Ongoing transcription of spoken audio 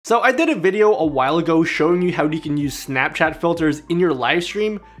So I did a video a while ago showing you how you can use Snapchat filters in your live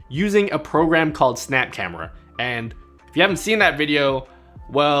stream using a program called Snap Camera. And if you haven't seen that video,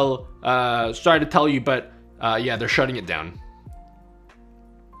 well, sorry to tell you, but yeah, they're shutting it down.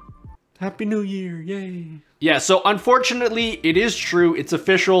 Happy New Year, yay. Yeah, so unfortunately, it is true. It's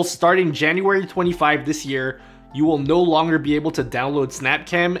official. Starting January 25 this year, you will no longer be able to download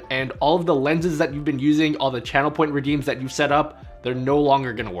SnapCam, and all of the lenses that you've been using, all the channel point redeems that you've set up, they're no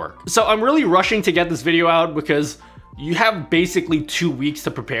longer gonna work. So I'm really rushing to get this video out because you have basically 2 weeks to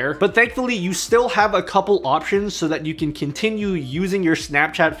prepare, but thankfully you still have a couple options so that you can continue using your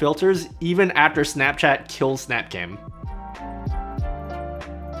Snapchat filters even after Snapchat kills SnapCam.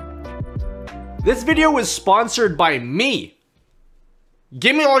 This video was sponsored by me.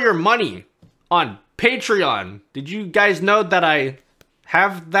 Give me all your money on Patreon. Did you guys know that I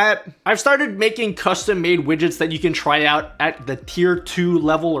have that? I've started making custom-made widgets that you can try out at the tier 2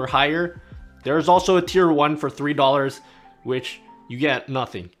 level or higher. There's also a tier 1 for $3, which you get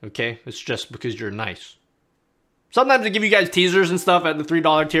nothing, okay? It's just because you're nice. Sometimes I give you guys teasers and stuff at the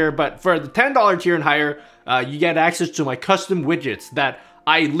 $3 tier, but for the $10 tier and higher, you get access to my custom widgets that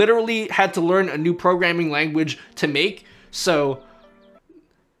I literally had to learn a new programming language to make, so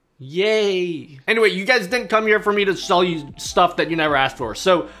yay. Anyway, you guys didn't come here for me to sell you stuff that you never asked for.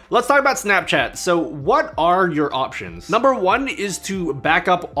 So let's talk about Snapchat. So what are your options? Number one is to back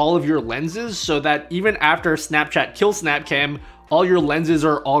up all of your lenses so that even after Snapchat kills SnapCam, all your lenses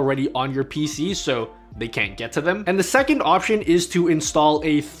are already on your PC, so they can't get to them. And the second option is to install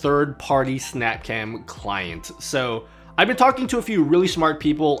a third-party SnapCam client. So I've been talking to a few really smart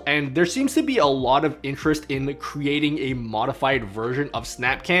people, and there seems to be a lot of interest in creating a modified version of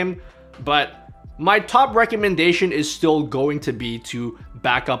SnapCam, but my top recommendation is still going to be to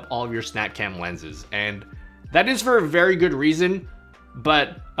back up all of your SnapCam lenses, and that is for a very good reason,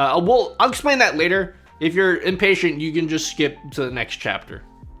 but I'll explain that later. If you're impatient, you can just skip to the next chapter.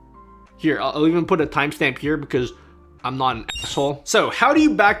 Here, I'll even put a timestamp here because I'm not an asshole. So how do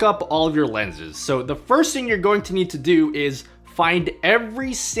you back up all of your lenses? So the first thing you're going to need to do is find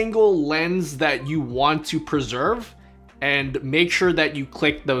every single lens that you want to preserve and make sure that you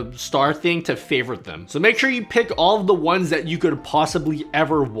click the star thing to favorite them. So make sure you pick all of the ones that you could possibly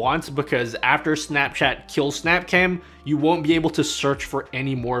ever want, because after Snapchat kills SnapCam, you won't be able to search for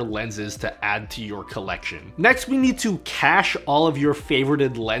any more lenses to add to your collection. Next, we need to cache all of your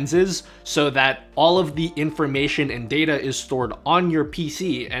favorited lenses so that all of the information and data is stored on your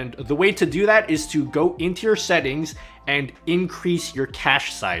PC. And the way to do that is to go into your settings and increase your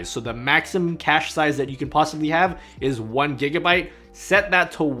cache size. So the maximum cache size that you can possibly have is 1 GB. Set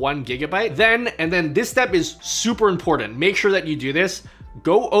that to 1 GB. Then this step is super important. Make sure that you do this.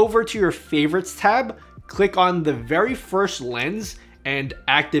 Go over to your favorites tab, click on the very first lens, and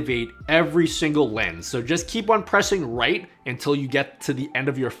activate every single lens. So just keep on pressing right until you get to the end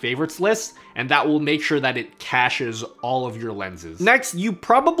of your favorites list, and that will make sure that it caches all of your lenses. Next, you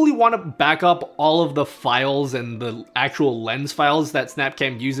probably want to back up all of the files and the actual lens files that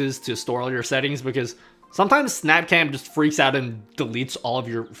SnapCam uses to store all your settings, because sometimes SnapCam just freaks out and deletes all of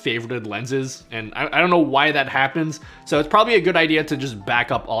your favorited lenses, and I don't know why that happens, so it's probably a good idea to just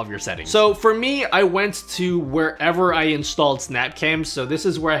back up all of your settings. So for me, I went to wherever I installed SnapCam, so this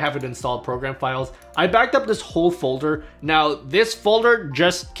is where I have it installed, program files. I backed up this whole folder. Now, this folder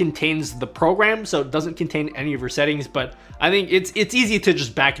just contains the program, so it doesn't contain any of your settings, but I think it's easy to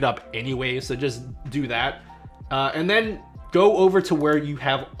just back it up anyway, so just do that. And then go over to where you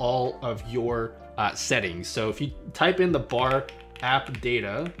have all of your settings. So if you type in the bar app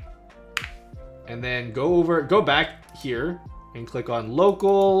data and then go back here and click on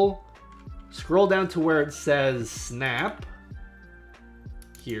local, scroll down to where it says snap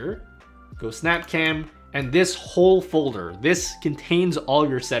here, go SnapCam, and this whole folder, this contains all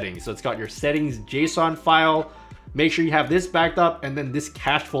your settings. So it's got your settings JSON file. Make sure you have this backed up, and then this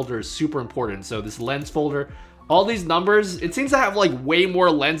cache folder is super important. So this lens folder, all these numbers, it seems to have like way more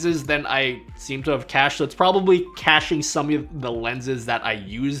lenses than I seem to have cached. So it's probably caching some of the lenses that I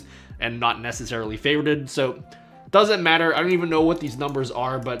used and not necessarily favorited. So doesn't matter. I don't even know what these numbers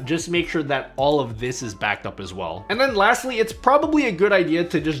are, but just make sure that all of this is backed up as well. And then lastly, it's probably a good idea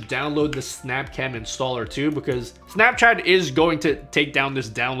to just download the SnapCam installer too, because Snapchat is going to take down this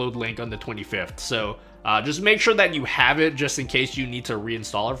download link on the 25th. So just make sure that you have it just in case you need to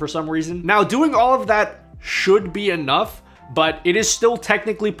reinstall it for some reason. Now, doing all of that should be enough, but it is still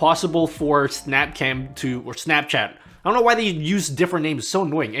technically possible for SnapCam to, or Snapchat. I don't know why they use different names. It's so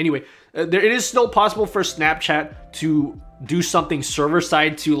annoying. Anyway, it is still possible for Snapchat to do something server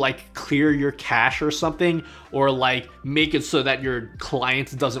side to like clear your cache or something, or like make it so that your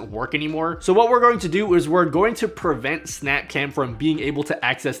client doesn't work anymore. So what we're going to do is we're going to prevent SnapCam from being able to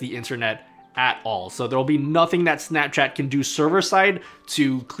access the internet at all. So there'll be nothing that Snapchat can do server side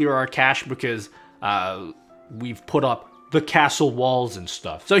to clear our cache, because we've put up the castle walls and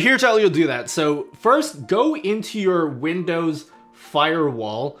stuff. So here's how you'll do that. So first, go into your Windows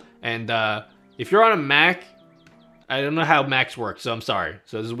firewall, and if you're on a Mac, I don't know how Macs work, so I'm sorry.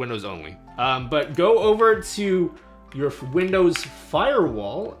 So this is Windows only. But go over to your Windows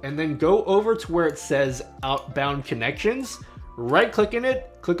firewall, and then go over to where it says outbound connections. Right click in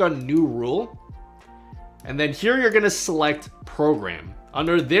it, click on new rule. And then here you're gonna select program.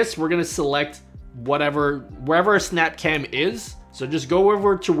 Under this, we're gonna select wherever SnapCam is. So just go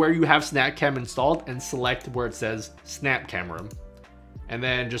over to where you have SnapCam installed and select where it says Snap Camera. And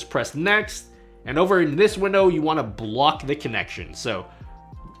then just press next. And over in this window, you want to block the connection. So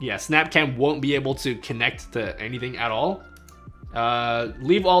yeah, SnapCam won't be able to connect to anything at all.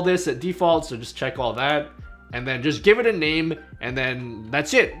 Leave all this at default, so just check all that. And then just give it a name, and then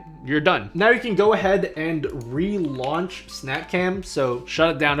that's it. You're done. Now you can go ahead and relaunch SnapCam. So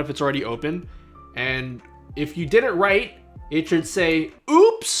shut it down if it's already open. And if you did it right, it should say,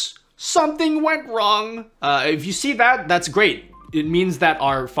 oops, something went wrong. If you see that, that's great. It means that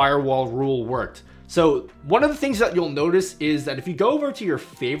our firewall rule worked. So one of the things that you'll notice is that if you go over to your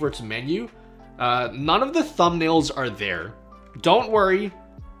favorites menu, none of the thumbnails are there. Don't worry,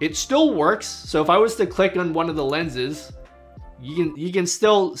 it still works. So if I was to click on one of the lenses, you can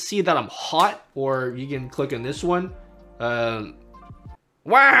still see that I'm hot, or you can click on this one,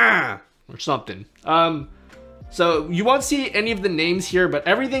 wah, or something. So you won't see any of the names here, but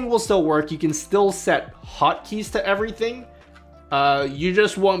everything will still work. You can still set hotkeys to everything. You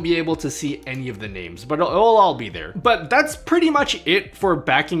just won't be able to see any of the names, but it'll all be there. But that's pretty much it for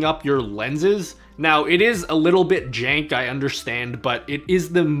backing up your lenses. Now, it is a little bit jank, I understand, but it is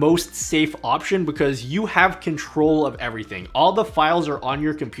the most safe option because you have control of everything. All the files are on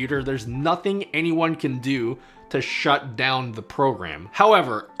your computer. There's nothing anyone can do to shut down the program.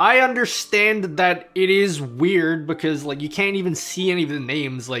 However, I understand that it is weird because like you can't even see any of the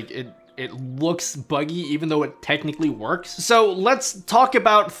names. Like it looks buggy even though it technically works. So let's talk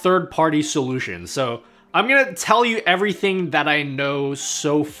about third-party solutions. So I'm gonna tell you everything that I know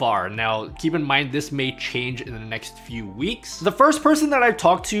so far. Now, keep in mind, this may change in the next few weeks. The first person that I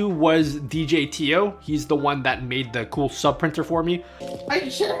talked to was DJ Tio. He's the one that made the cool sub printer for me.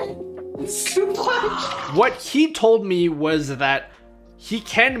 What he told me was that he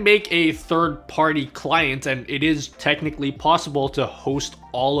can make a third-party client, and it is technically possible to host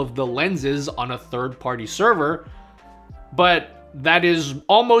all of the lenses on a third-party server, but that is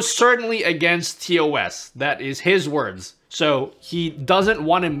almost certainly against TOS. That is his words. So he doesn't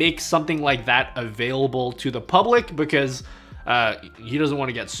want to make something like that available to the public because he doesn't want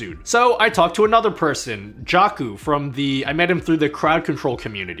to get sued. So I talked to another person, Jaku, from I met him through the crowd control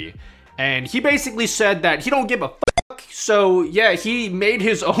community. And he basically said that he don't give a fuck. So yeah, he made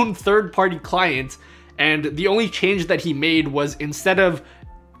his own third-party client. And the only change that he made was instead of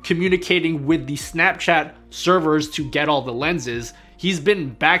communicating with the Snapchat servers to get all the lenses, he's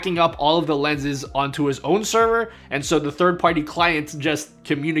been backing up all of the lenses onto his own server, and so the third-party client just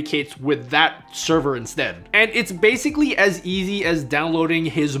communicates with that server instead. And it's basically as easy as downloading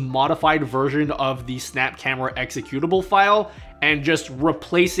his modified version of the Snap Camera executable file and just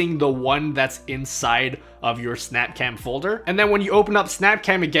replacing the one that's inside of your SnapCam folder. And then when you open up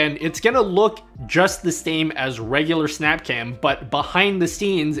SnapCam again, it's gonna look just the same as regular SnapCam, but behind the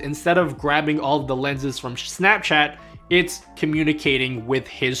scenes, instead of grabbing all of the lenses from Snapchat, it's communicating with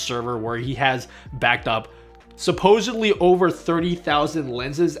his server where he has backed up supposedly over 30,000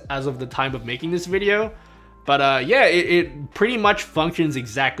 lenses as of the time of making this video. But yeah, it pretty much functions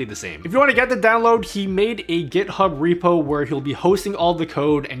exactly the same. If you want to get the download, he made a GitHub repo where he'll be hosting all the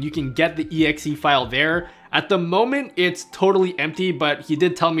code and you can get the exe file there. At the moment, it's totally empty, but he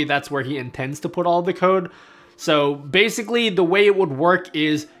did tell me that's where he intends to put all the code. So basically, the way it would work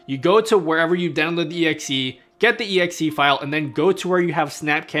is you go to wherever you download the exe, get the exe file, and then go to where you have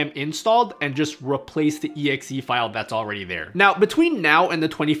SnapCam installed and just replace the exe file that's already there. Now, between now and the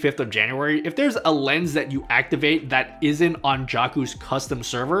 25th of January, if there's a lens that you activate that isn't on Jaku's custom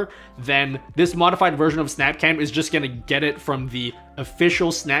server, then this modified version of SnapCam is just gonna get it from the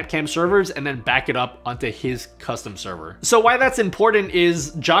official SnapCam servers and then back it up onto his custom server. So why that's important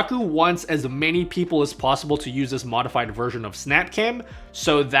is Jaku wants as many people as possible to use this modified version of SnapCam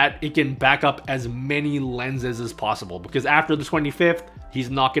so that it can back up as many lenses as possible, because after the 25th, he's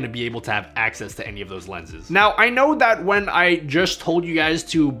not going to be able to have access to any of those lenses. Now, I know that when I just told you guys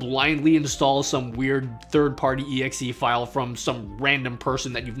to blindly install some weird third-party exe file from some random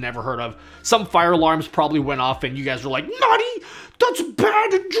person that you've never heard of, some fire alarms probably went off and you guys were like, "Naughty, that's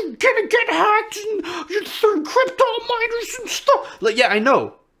bad, and you're gonna get hacked, and you're third crypto miners and stuff." Like, yeah, I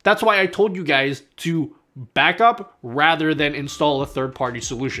know. That's why I told you guys to back up rather than install a third-party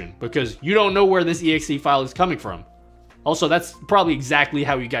solution, because you don't know where this exe file is coming from. Also, that's probably exactly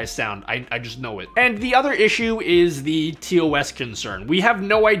how you guys sound. I just know it. And the other issue is the TOS concern. We have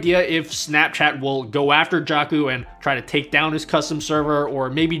no idea if Snapchat will go after Jaku and try to take down his custom server,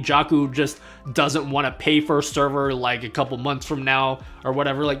 or maybe Jaku just doesn't want to pay for a server like a couple months from now or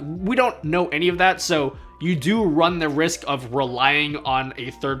whatever. Like, we don't know any of that, so you do run the risk of relying on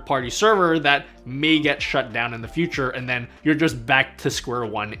a third-party server that may get shut down in the future, and then you're just back to square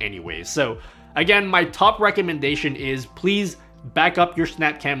one anyway. So again, my top recommendation is please back up your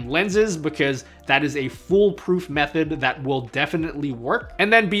SnapCam lenses, because that is a foolproof method that will definitely work.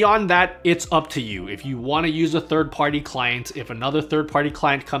 And then beyond that, it's up to you. If you want to use a third-party client, if another third-party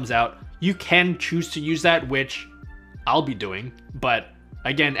client comes out, you can choose to use that, which I'll be doing. But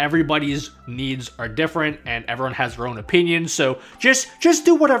again, everybody's needs are different and everyone has their own opinion. So just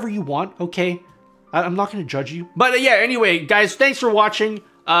do whatever you want, okay? I'm not going to judge you. But yeah, anyway, guys, thanks for watching.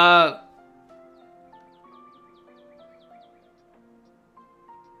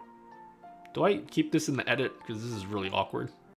 Do I keep this in the edit? Because this is really awkward.